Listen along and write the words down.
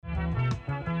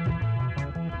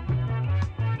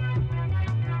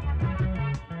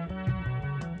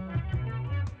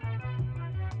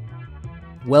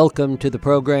Welcome to the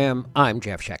program. I'm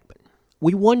Jeff Schechtman.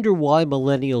 We wonder why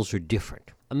millennials are different.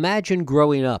 Imagine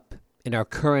growing up in our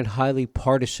current highly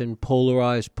partisan,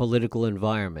 polarized political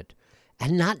environment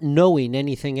and not knowing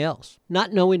anything else.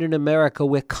 Not knowing an America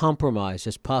where compromise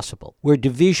is possible, where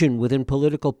division within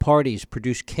political parties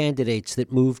produced candidates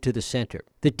that moved to the center,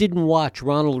 that didn't watch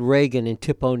Ronald Reagan and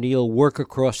Tip O'Neill work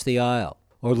across the aisle,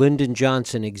 or Lyndon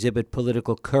Johnson exhibit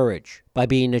political courage by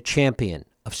being a champion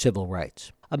of civil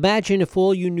rights. Imagine if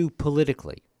all you knew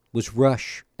politically was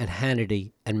Rush and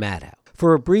Hannity and Maddow.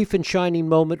 For a brief and shining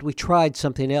moment, we tried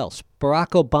something else.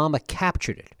 Barack Obama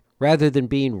captured it. Rather than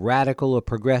being radical or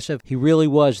progressive, he really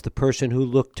was the person who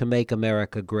looked to make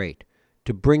America great,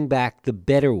 to bring back the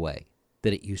better way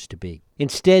that it used to be.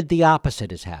 Instead, the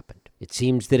opposite has happened. It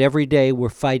seems that every day we're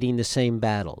fighting the same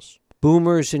battles.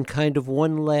 Boomers, in kind of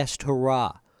one last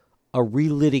hurrah, are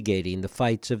relitigating the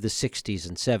fights of the 60s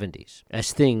and 70s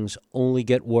as things only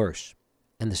get worse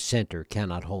and the center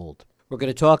cannot hold. We're going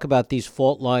to talk about these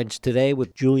fault lines today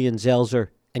with Julian Zelzer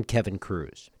and Kevin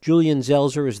Kruse. Julian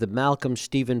Zelzer is the Malcolm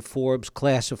Stephen Forbes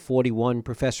Class of 41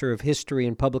 Professor of History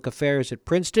and Public Affairs at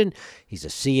Princeton. He's a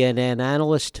CNN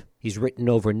analyst. He's written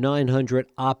over 900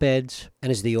 op-eds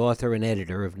and is the author and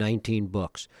editor of 19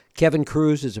 books. Kevin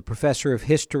Kruse is a professor of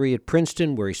history at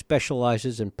Princeton, where he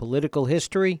specializes in political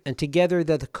history, and together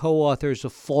they're the co-authors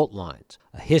of Fault Lines,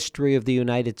 A History of the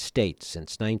United States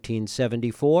since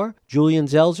 1974. Julian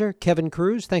Zelzer, Kevin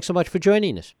Kruse, thanks so much for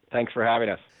joining us. Thanks for having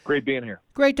us. Great being here.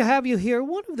 Great to have you here.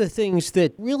 One of the things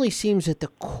that really seems at the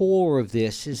core of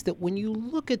this is that when you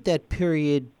look at that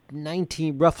period,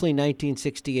 roughly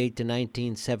 1968 to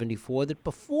 1974, that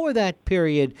before that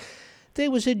period,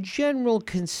 there was a general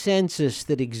consensus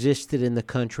that existed in the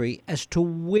country as to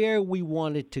where we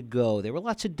wanted to go. There were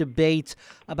lots of debates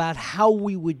about how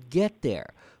we would get there.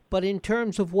 But in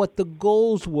terms of what the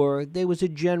goals were, there was a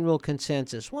general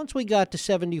consensus. Once we got to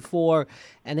 74,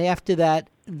 and after that,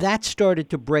 that started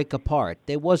to break apart.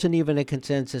 There wasn't even a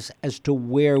consensus as to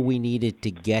where we needed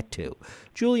to get to.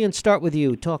 Julian, start with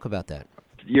you. Talk about that.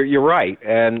 You're right,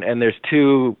 and there's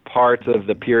two parts of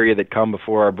the period that come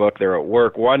before our book. They're at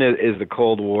work. One is the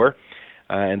Cold War,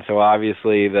 and so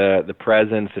obviously the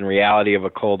presence and reality of a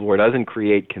Cold War doesn't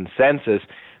create consensus,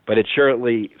 but it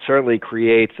certainly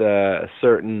creates a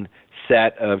certain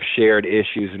set of shared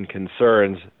issues and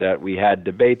concerns that we had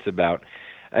debates about.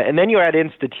 And then you had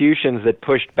institutions that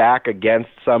pushed back against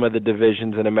some of the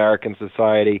divisions in American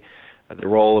society. The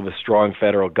role of a strong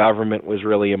federal government was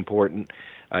really important.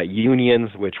 Unions,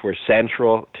 which were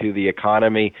central to the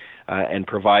economy and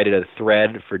provided a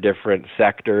thread for different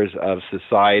sectors of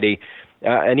society.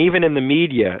 And even in the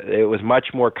media, it was much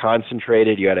more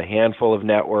concentrated. You had a handful of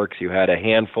networks. You had a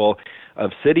handful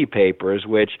of city papers,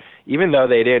 which, even though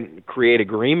they didn't create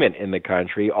agreement in the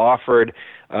country, offered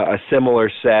a similar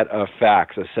set of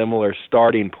facts, a similar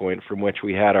starting point from which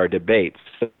we had our debates.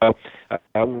 So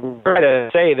we're trying to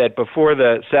say that before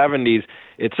the 70s,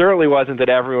 it certainly wasn't that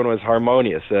everyone was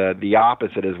harmonious. The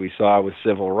opposite, as we saw with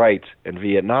civil rights in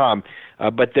Vietnam.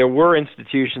 But there were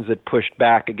institutions that pushed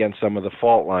back against some of the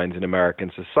fault lines in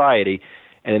American society.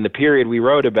 And in the period we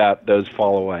wrote about, those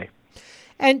fall away.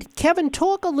 And Kevin,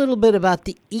 talk a little bit about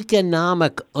the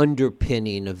economic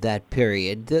underpinning of that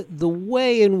period, the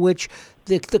way in which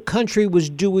the country was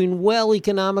doing well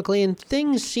economically, and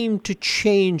things seemed to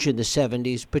change in the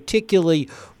 70s, particularly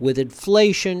with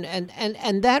inflation,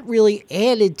 and that really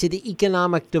added to the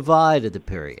economic divide of the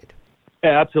period.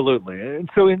 Yeah, absolutely. And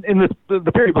so in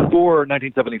the period before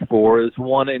 1974 is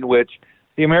one in which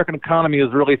the American economy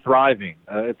is really thriving.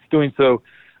 It's doing so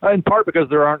in part because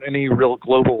there aren't any real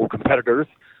global competitors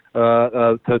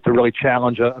to really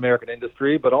challenge American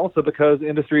industry, but also because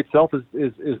industry itself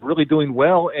is really doing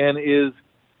well and is,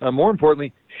 more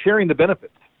importantly, sharing the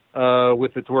benefits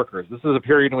with its workers. This is a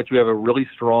period in which we have a really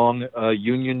strong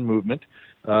union movement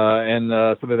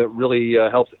and something that really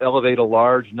helps elevate a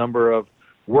large number of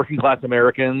working-class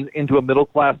Americans into a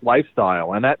middle-class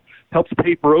lifestyle, and that helps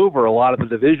paper over a lot of the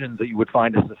divisions that you would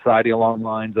find in society along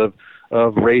lines of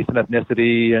race and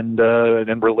ethnicity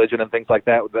and religion and things like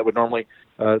that would normally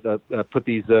put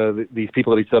these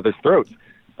people at each other's throats.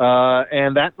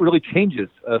 And that really changes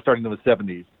starting in the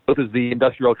 70s. Both as the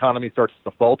industrial economy starts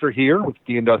to falter here with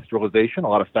deindustrialization, a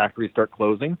lot of factories start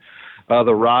closing,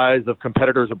 the rise of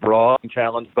competitors abroad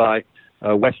challenged by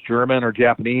West German or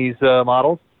Japanese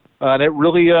models. And it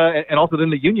really, and also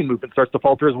then the union movement starts to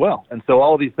falter as well. And so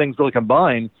all of these things really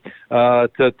combine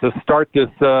to start this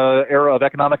era of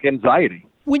economic anxiety.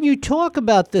 When you talk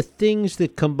about the things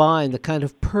that combine, the kind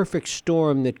of perfect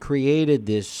storm that created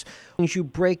this, as you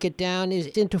break it down is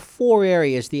into four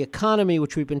areas: the economy,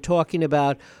 which we've been talking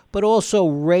about, but also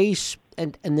race,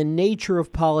 and the nature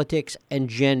of politics and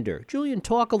gender. Julian,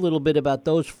 talk a little bit about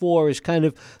those four as kind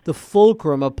of the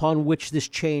fulcrum upon which this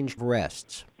change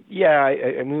rests. Yeah,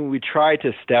 I mean, we try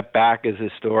to step back as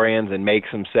historians and make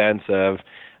some sense of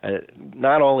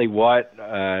not only what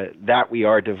that we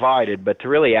are divided, but to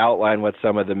really outline what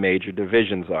some of the major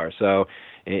divisions are. So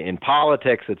in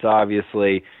politics, it's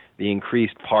obviously the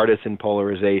increased partisan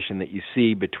polarization that you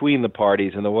see between the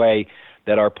parties and the way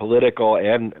that our political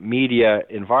and media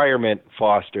environment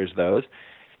fosters those.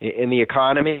 In the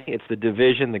economy, it's the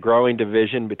division, the growing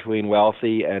division between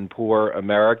wealthy and poor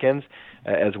Americans,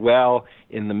 as well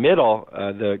in the middle,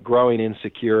 the growing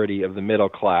insecurity of the middle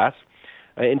class.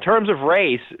 In terms of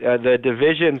race, the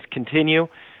divisions continue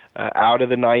out of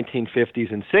the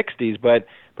 1950s and 60s, but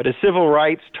as civil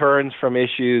rights turns from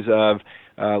issues of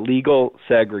legal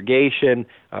segregation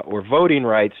or voting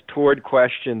rights toward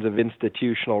questions of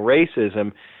institutional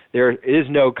racism, there is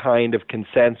no kind of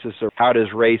consensus of how does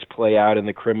race play out in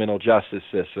the criminal justice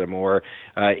system or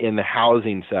in the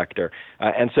housing sector.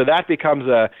 And so that becomes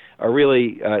a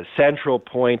really central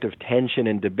point of tension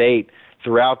and debate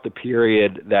throughout the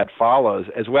period that follows,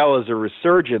 as well as a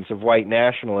resurgence of white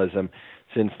nationalism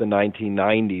since the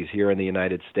 1990s here in the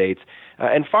United States.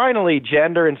 And finally,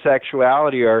 gender and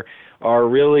sexuality are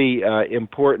really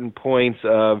important points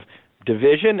of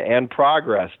division and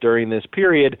progress during this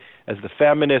period as the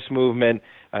feminist movement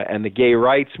and the gay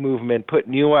rights movement put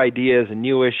new ideas and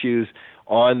new issues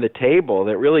on the table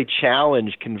that really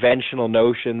challenge conventional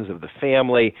notions of the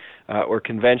family or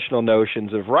conventional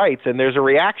notions of rights, and there's a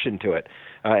reaction to it.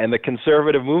 And the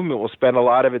conservative movement will spend a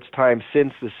lot of its time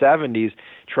since the 70s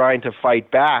trying to fight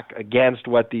back against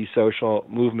what these social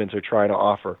movements are trying to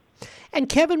offer. And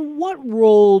Kevin, what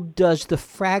role does the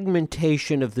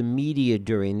fragmentation of the media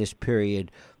during this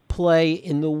period play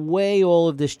in the way all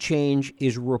of this change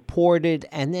is reported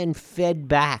and then fed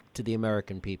back to the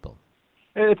American people?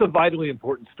 It's a vitally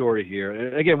important story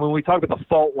here. Again, when we talk about the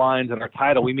fault lines in our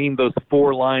title, we mean those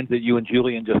four lines that you and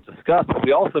Julian just discussed, but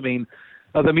we also mean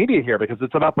the media here, because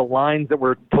it's about the lines that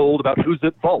we're told about who's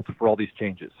at fault for all these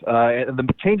changes. And the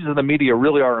changes in the media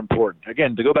really are important.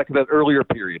 Again, to go back to that earlier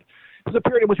period, it was a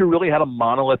period in which we really had a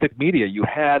monolithic media. You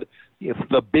had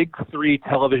the big three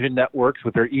television networks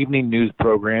with their evening news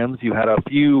programs. You had a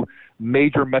few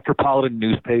major metropolitan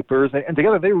newspapers, and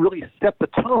together they really set the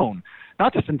tone,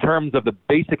 not just in terms of the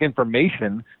basic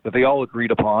information that they all agreed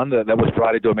upon that was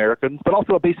provided to Americans, but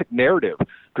also a basic narrative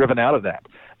driven out of that.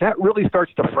 That really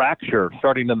starts to fracture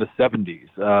starting in the 70s.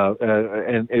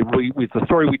 It's a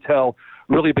story we tell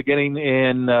really beginning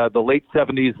in the late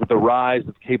 70s with the rise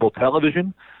of cable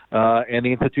television and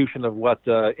the institution of what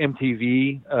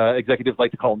MTV executives like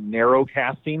to call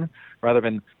narrowcasting. Rather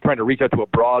than trying to reach out to a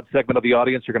broad segment of the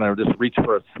audience, you're going to just reach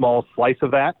for a small slice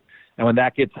of that. And when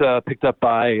that gets picked up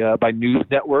by news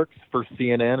networks, first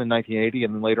CNN in 1980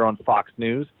 and then later on Fox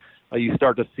News, you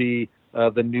start to see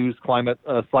the news climate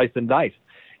sliced and diced.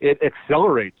 It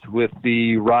accelerates with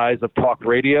the rise of talk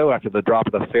radio after the drop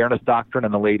of the Fairness Doctrine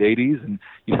in the late 80s, and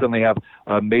you suddenly have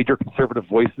major conservative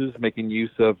voices making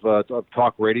use of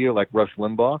talk radio like Rush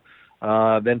Limbaugh,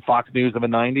 then Fox News in the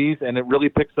 90s, and it really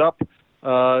picks up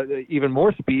even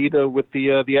more speed with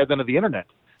the advent of the Internet,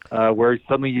 where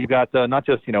suddenly you've got not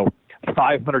just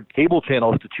 500 cable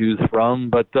channels to choose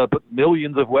from, but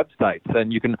millions of websites,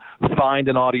 and you can find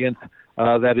an audience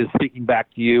that is speaking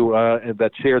back to you,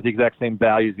 that shares the exact same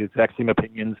values, the exact same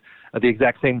opinions, the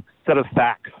exact same set of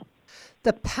facts.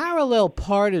 The parallel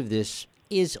part of this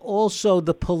is also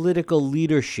the political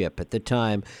leadership at the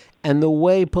time and the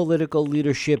way political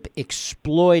leadership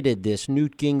exploited this,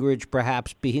 Newt Gingrich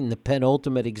perhaps being the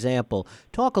penultimate example.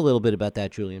 Talk a little bit about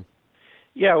that, Julian.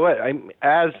 Yeah,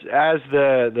 as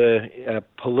the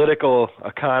political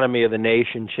economy of the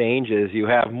nation changes, you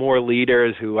have more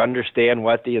leaders who understand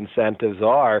what the incentives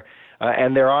are,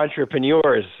 and they're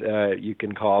entrepreneurs, you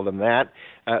can call them that,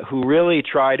 who really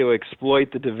try to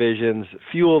exploit the divisions,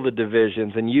 fuel the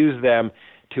divisions, and use them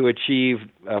to achieve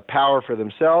power for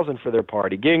themselves and for their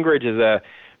party. Gingrich is a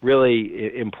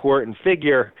really important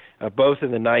figure, both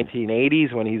in the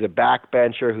 1980s when he's a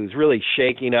backbencher who's really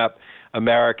shaking up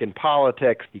American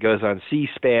politics. He goes on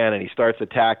C-SPAN and he starts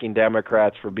attacking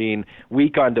Democrats for being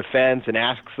weak on defense and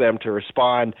asks them to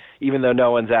respond even though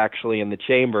no one's actually in the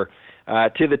chamber,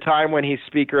 to the time when he's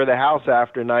Speaker of the House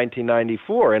after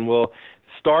 1994 and will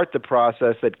start the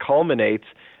process that culminates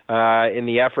in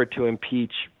the effort to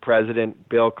impeach President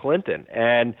Bill Clinton.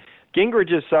 And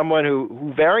Gingrich is someone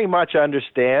who very much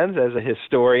understands, as a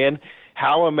historian,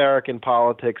 how American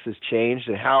politics has changed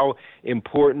and how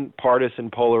important partisan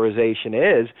polarization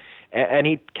is. and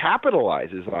he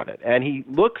capitalizes on it. And he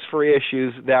looks for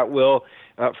issues that will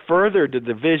further the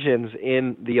divisions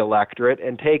in the electorate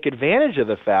and take advantage of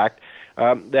the fact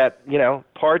that,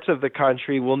 parts of the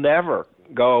country will never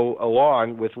go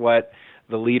along with what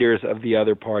the leaders of the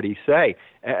other party say.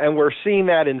 And we're seeing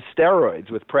that in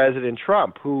steroids with President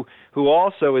Trump, who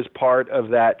also is part of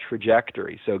that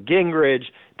trajectory. So Gingrich,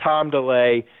 Tom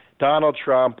DeLay, Donald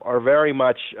Trump are very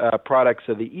much products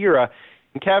of the era.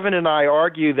 And Kevin and I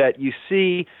argue that you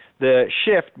see the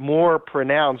shift more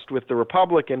pronounced with the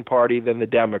Republican Party than the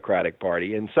Democratic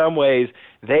Party. In some ways,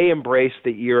 they embrace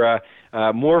the era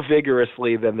more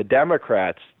vigorously than the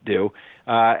Democrats do,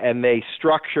 and they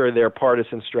structure their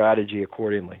partisan strategy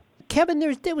accordingly. Kevin,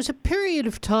 there was a period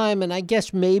of time, and I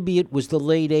guess maybe it was the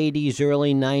late 80s,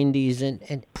 early 90s,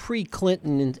 and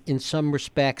pre-Clinton in some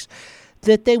respects,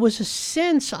 that there was a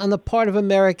sense on the part of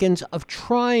Americans of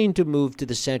trying to move to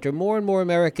the center. More and more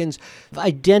Americans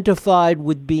identified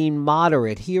with being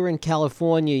moderate. Here in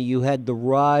California, you had the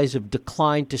rise of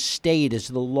decline to state as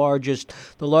the largest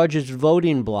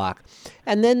voting bloc.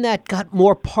 And then that got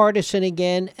more partisan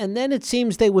again. And then it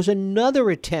seems there was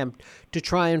another attempt to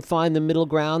try and find the middle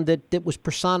ground that was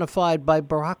personified by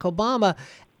Barack Obama.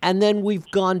 And then we've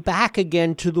gone back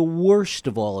again to the worst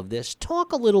of all of this.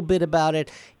 Talk a little bit about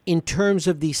it in terms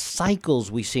of these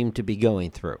cycles we seem to be going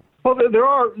through. Well, there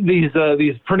are these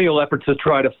perennial efforts to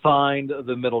try to find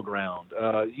the middle ground.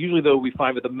 Usually, though, we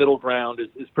find that the middle ground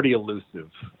is pretty elusive.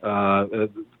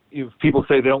 If people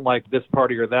say they don't like this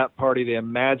party or that party, they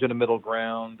imagine a middle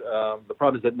ground. The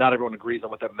problem is that not everyone agrees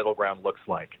on what that middle ground looks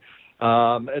like.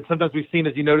 And sometimes we've seen,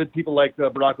 as you noted, people like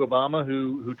Barack Obama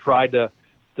who tried to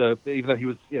even though he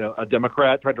was, a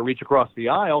Democrat, tried to reach across the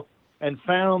aisle and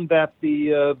found that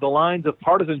the lines of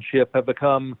partisanship have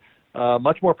become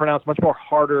much more pronounced, much more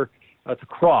harder to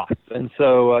cross. And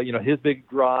so, his big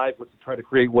drive was to try to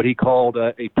create what he called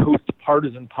a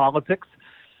post-partisan politics.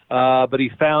 But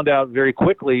he found out very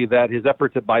quickly that his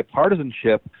efforts at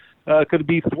bipartisanship could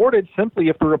be thwarted simply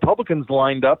if the Republicans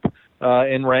lined up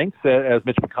in ranks, as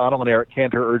Mitch McConnell and Eric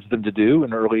Cantor urged them to do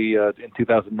in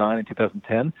 2009 and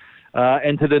 2010.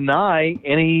 And to deny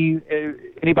any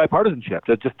bipartisanship,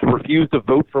 just to refuse to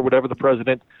vote for whatever the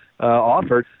president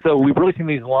offered. So we've really seen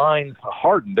these lines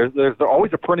harden. There's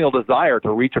always a perennial desire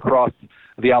to reach across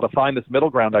the aisle to find this middle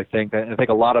ground, I think, and I think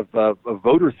a lot of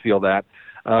voters feel that.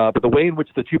 But the way in which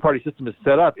the two-party system is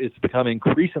set up, it's become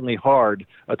increasingly hard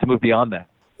to move beyond that.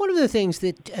 One of the things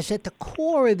that is at the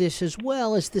core of this as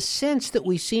well is the sense that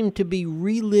we seem to be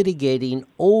relitigating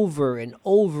over and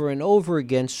over and over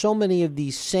again so many of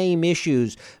these same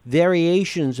issues,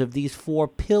 variations of these four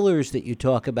pillars that you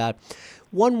talk about.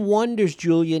 One wonders,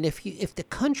 Julian, if the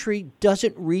country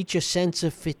doesn't reach a sense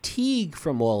of fatigue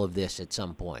from all of this at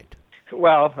some point.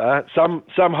 Well,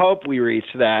 some hope we reach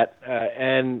that,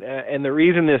 and the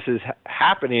reason this is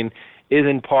happening is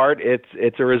in part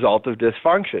it's a result of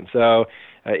dysfunction. So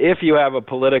if you have a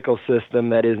political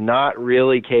system that is not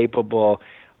really capable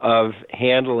of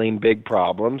handling big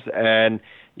problems, and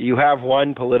you have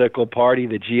one political party,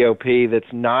 the GOP,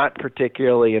 that's not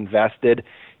particularly invested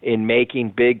in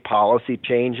making big policy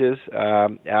changes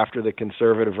after the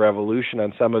conservative revolution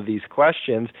on some of these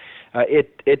questions,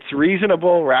 it's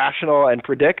reasonable, rational, and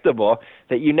predictable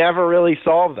that you never really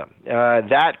solve them.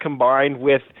 That combined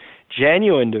with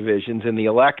genuine divisions in the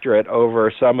electorate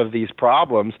over some of these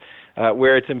problems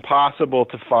where it's impossible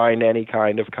to find any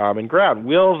kind of common ground.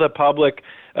 Will the public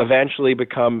eventually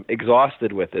become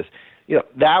exhausted with this?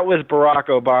 That was Barack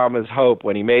Obama's hope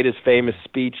when he made his famous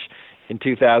speech in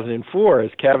 2004,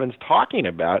 as Kevin's talking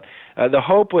about. The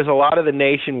hope was a lot of the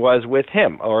nation was with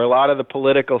him, or a lot of the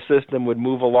political system would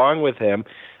move along with him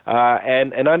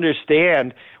and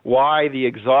understand why the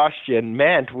exhaustion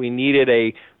meant we needed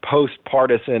a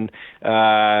post-partisan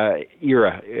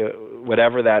era,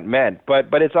 whatever that meant.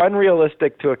 But it's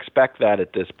unrealistic to expect that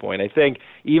at this point. I think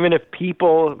even if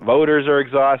voters are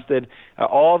exhausted,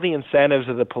 all the incentives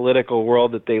of the political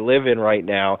world that they live in right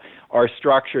now are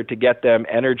structured to get them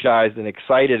energized and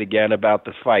excited again about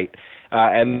the fight.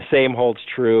 And the same holds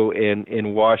true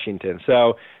in Washington.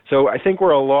 So I think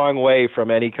we're a long way from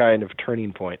any kind of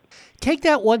turning point. Take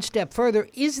that one step further.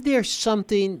 Is there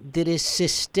something that is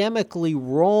systemically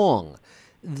wrong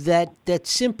that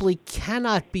simply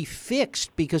cannot be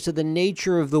fixed because of the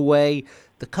nature of the way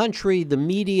the country, the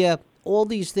media, all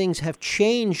these things have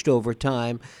changed over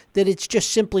time, that it's just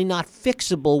simply not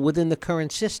fixable within the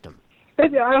current system? I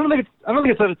don't think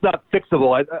it's not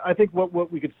fixable. I think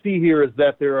what we could see here is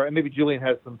that there are, and maybe Julian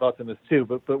has some thoughts on this too,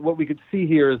 but what we could see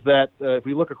here is that if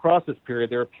we look across this period,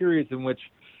 there are periods in which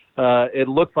it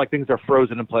looks like things are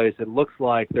frozen in place. It looks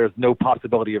like there's no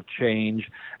possibility of change.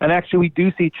 And actually, we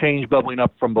do see change bubbling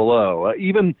up from below.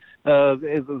 Even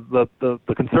the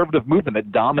conservative movement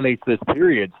that dominates this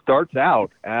period starts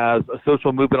out as a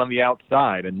social movement on the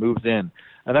outside and moves in.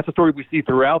 And that's a story we see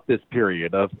throughout this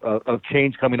period of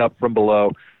change coming up from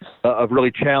below, of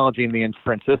really challenging the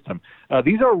entrenched system.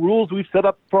 These are rules we've set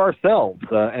up for ourselves.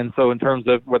 And so in terms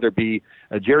of whether it be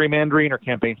gerrymandering or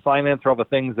campaign finance or all the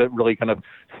things that really kind of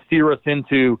steer us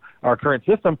into our current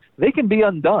system, they can be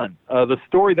undone. The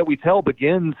story that we tell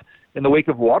begins in the wake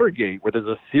of Watergate, where there's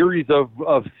a series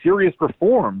of serious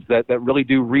reforms that really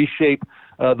do reshape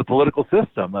the political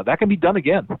system. That can be done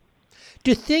again.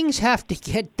 Do things have to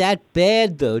get that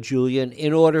bad, though, Julian,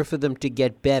 in order for them to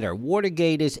get better?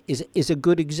 Watergate is a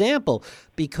good example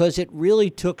because it really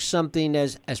took something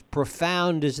as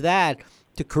profound as that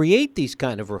to create these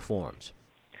kind of reforms.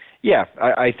 Yeah,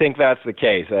 I think that's the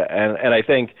case. And I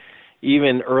think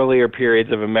even earlier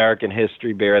periods of American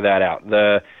history bear that out.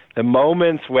 The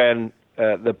moments when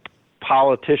the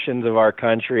politicians of our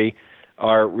country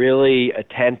are really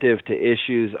attentive to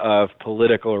issues of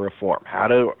political reform. How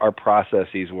do our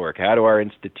processes work? How do our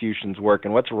institutions work?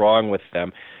 And what's wrong with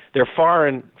them? They're far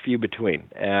and few between.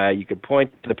 You could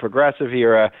point to the progressive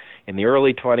era in the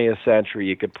early 20th century.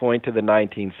 You could point to the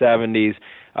 1970s.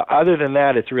 Other than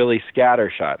that, it's really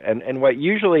scattershot. And what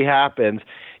usually happens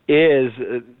is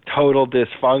total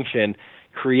dysfunction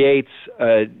creates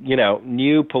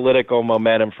new political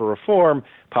momentum for reform.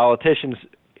 Politicians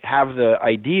have the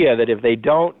idea that if they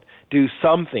don't do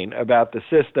something about the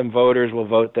system, voters will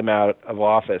vote them out of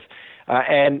office.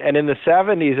 And in the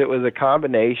 70s, it was a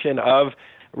combination of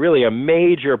really a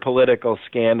major political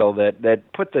scandal that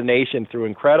put the nation through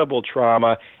incredible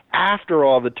trauma after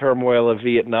all the turmoil of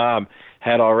Vietnam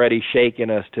had already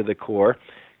shaken us to the core,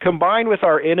 combined with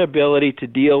our inability to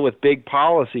deal with big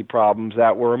policy problems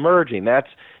that were emerging. That's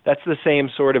the same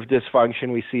sort of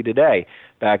dysfunction we see today.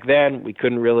 Back then, we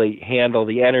couldn't really handle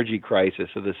the energy crisis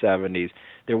of the 70s.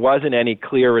 There wasn't any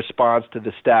clear response to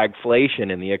the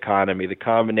stagflation in the economy, the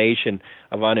combination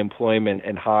of unemployment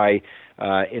and high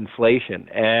inflation.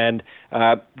 And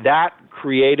that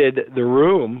created the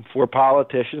room for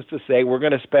politicians to say, we're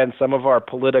going to spend some of our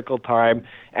political time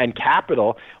and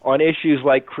capital on issues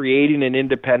like creating an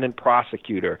independent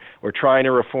prosecutor or trying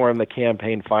to reform the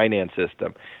campaign finance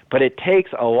system. But it takes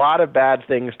a lot of bad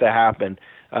things to happen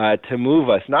to move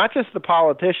us, not just the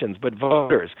politicians, but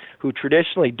voters who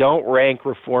traditionally don't rank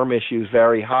reform issues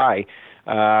very high,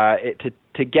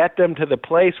 to get them to the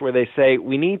place where they say,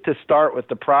 we need to start with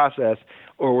the process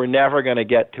or we're never going to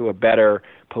get to a better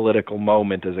political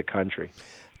moment as a country.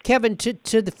 Kevin,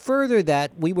 to further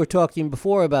that, we were talking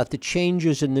before about the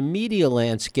changes in the media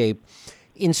landscape.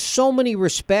 In so many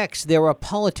respects, there are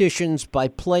politicians, by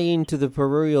playing to the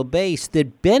proverbial base,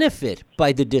 that benefit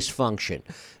by the dysfunction.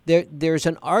 There's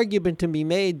an argument to be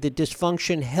made that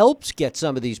dysfunction helps get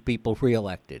some of these people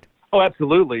reelected. Oh,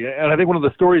 absolutely. And I think one of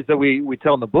the stories that we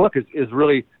tell in the book is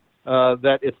really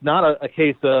that it's not a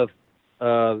case of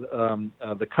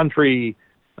the country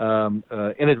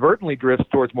inadvertently drifts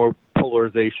towards more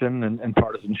polarization and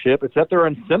partisanship. It's that there are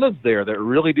incentives there that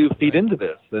really do feed into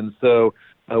this. And so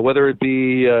whether it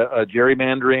be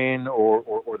gerrymandering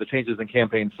or the changes in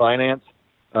campaign finance,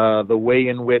 the way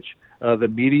in which the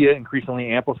media increasingly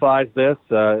amplifies this.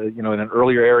 In an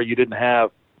earlier era, you didn't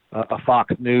have a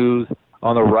Fox News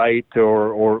on the right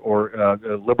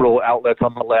or liberal outlets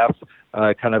on the left,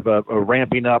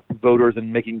 ramping up voters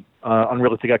and making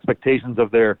unrealistic expectations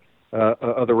of their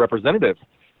representatives.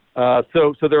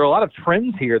 So there are a lot of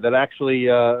trends here that actually,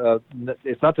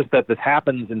 it's not just that this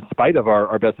happens in spite of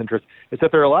our best interests, it's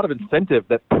that there are a lot of incentives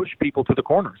that push people to the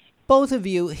corners. Both of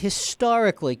you,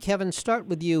 historically, Kevin, start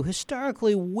with you.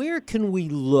 Historically, where can we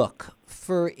look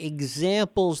for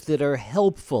examples that are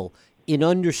helpful in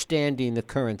understanding the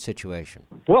current situation?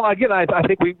 Well, again, I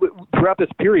think we throughout this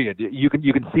period, you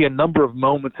can see a number of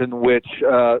moments in which,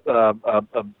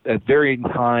 at varying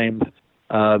times,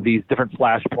 these different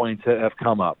flashpoints have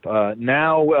come up.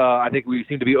 Now, I think we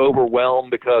seem to be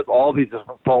overwhelmed because all these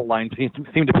different fault lines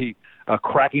seem to be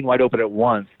cracking wide open at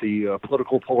once. The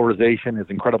political polarization is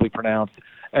incredibly pronounced.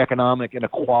 Economic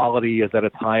inequality is at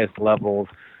its highest levels.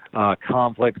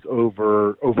 Conflicts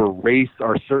over race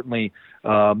are certainly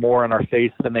more in our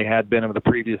face than they had been over the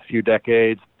previous few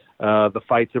decades. The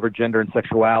fights over gender and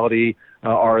sexuality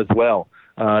are as well.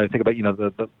 Think about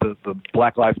the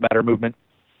Black Lives Matter movement.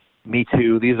 Me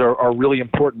Too. These are really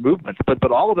important movements,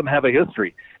 but all of them have a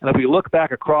history. And if we look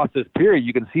back across this period,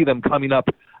 you can see them coming up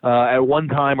at one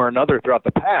time or another throughout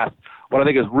the past, what I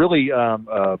think is really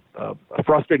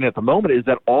frustrating at the moment is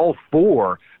that all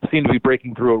four seem to be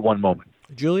breaking through at one moment.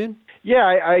 Julian? Yeah,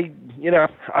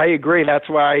 I agree. That's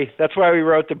why we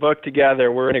wrote the book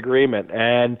together. We're in agreement,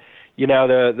 and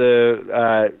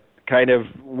the kind of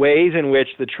ways in which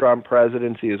the Trump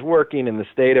presidency is working in the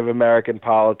state of American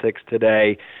politics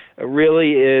today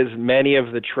really is many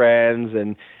of the trends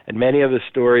and many of the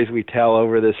stories we tell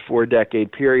over this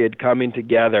 4-decade period coming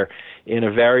together in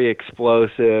a very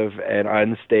explosive and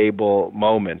unstable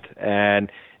moment. And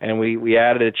we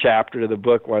added a chapter to the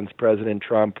book once President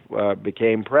Trump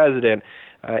became president,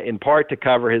 in part to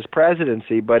cover his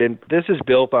presidency, but this is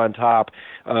built on top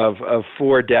of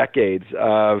 4 decades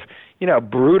of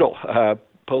brutal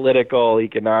political,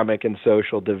 economic, and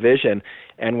social division.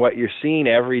 And what you're seeing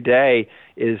every day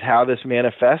is how this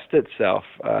manifests itself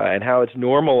and how it's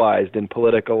normalized in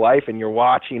political life. And you're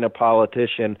watching a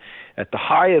politician at the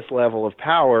highest level of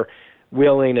power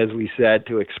willing, as we said,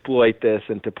 to exploit this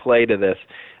and to play to this.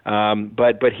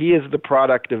 But he is the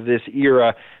product of this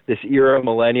era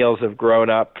millennials have grown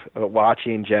up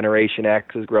watching, Generation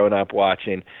X has grown up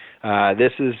watching.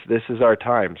 This is our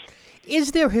times.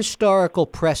 Is there historical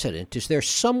precedent? Is there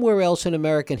somewhere else in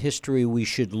American history we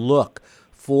should look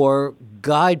for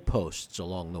guideposts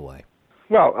along the way?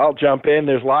 Well, I'll jump in.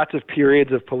 There's lots of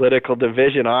periods of political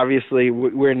division. Obviously,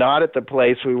 we're not at the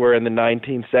place we were in the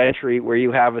 19th century where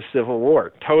you have a civil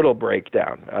war, total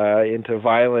breakdown into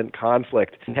violent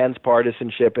conflict, intense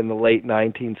partisanship in the late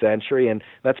 19th century, and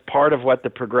that's part of what the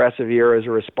progressive era is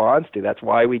a response to. That's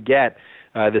why we get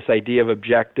this idea of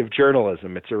objective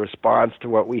journalism. It's a response to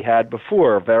what we had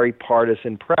before, a very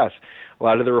partisan press. A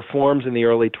lot of the reforms in the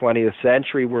early 20th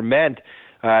century were meant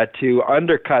to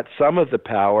undercut some of the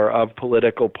power of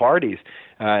political parties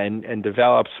and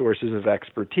develop sources of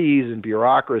expertise and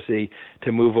bureaucracy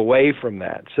to move away from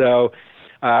that. So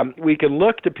we can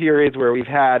look to periods where we've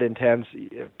had intense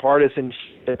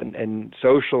partisanship and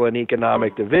social and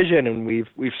economic division, and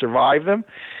we've survived them.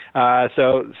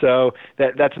 So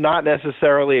that's not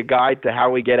necessarily a guide to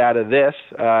how we get out of this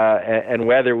and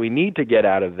whether we need to get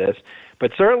out of this.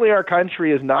 But certainly our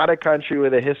country is not a country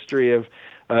with a history of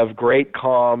great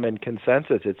calm and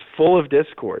consensus. It's full of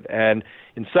discord. And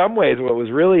in some ways, what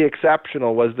was really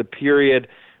exceptional was the period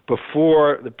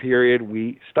before the period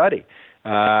we study,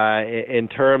 in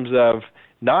terms of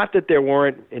not that there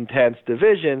weren't intense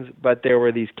divisions, but there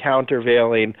were these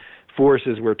countervailing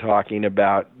forces we're talking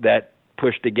about that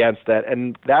pushed against that,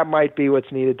 and that might be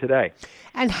what's needed today.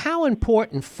 And how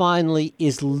important, finally,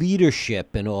 is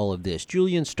leadership in all of this?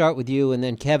 Julian, start with you, and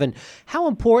then Kevin. How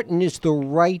important is the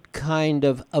right kind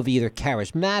of either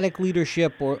charismatic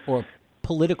leadership or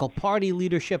political party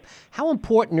leadership? How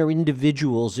important are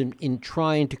individuals in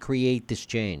trying to create this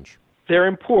change? They're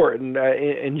important.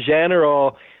 In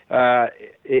general,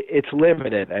 it's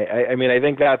limited. I mean, I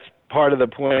think that's part of the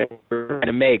point we're trying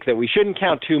to make, that we shouldn't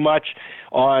count too much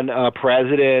on a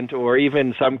president or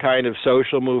even some kind of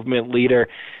social movement leader,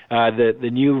 the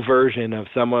new version of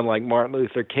someone like Martin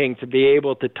Luther King, to be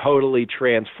able to totally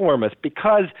transform us,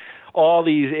 because all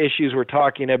these issues we're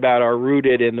talking about are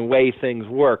rooted in the way things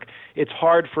work. It's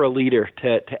hard for a leader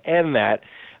to end that.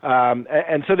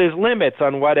 And so there's limits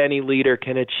on what any leader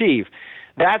can achieve.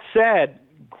 That said,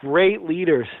 great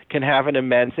leaders can have an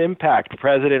immense impact.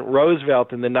 President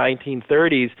Roosevelt in the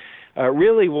 1930s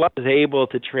really was able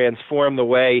to transform the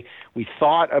way we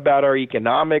thought about our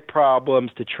economic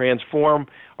problems, to transform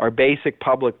our basic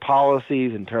public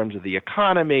policies in terms of the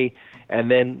economy, and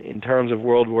then in terms of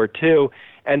World War II.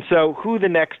 And so who the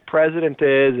next president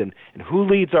is and who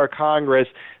leads our Congress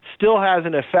still has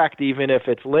an effect, even if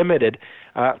it's limited,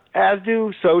 as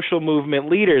do social movement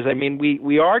leaders. I mean,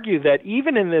 we argue that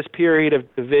even in this period of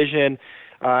division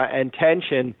and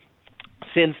tension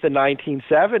since the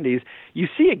 1970s, you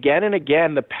see again and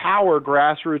again the power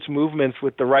grassroots movements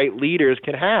with the right leaders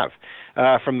can have,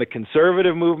 from the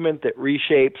conservative movement that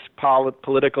reshapes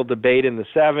political debate in the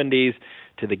 70s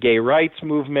to the gay rights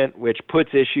movement, which puts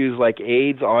issues like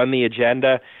AIDS on the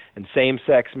agenda and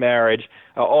same-sex marriage,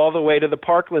 all the way to the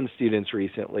Parkland students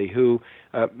recently, who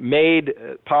made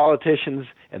politicians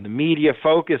and the media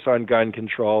focus on gun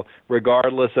control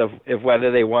regardless of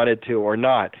whether they wanted to or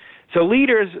not. So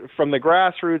leaders from the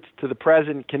grassroots to the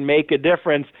president can make a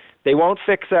difference. They won't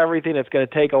fix everything. It's going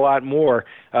to take a lot more,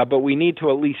 but we need to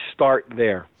at least start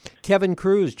there. Kevin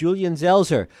Kruse, Julian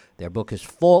Zelzer. Their book is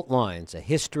Fault Lines, A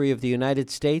History of the United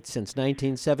States Since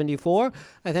 1974.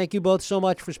 I thank you both so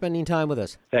much for spending time with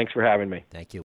us. Thanks for having me. Thank you.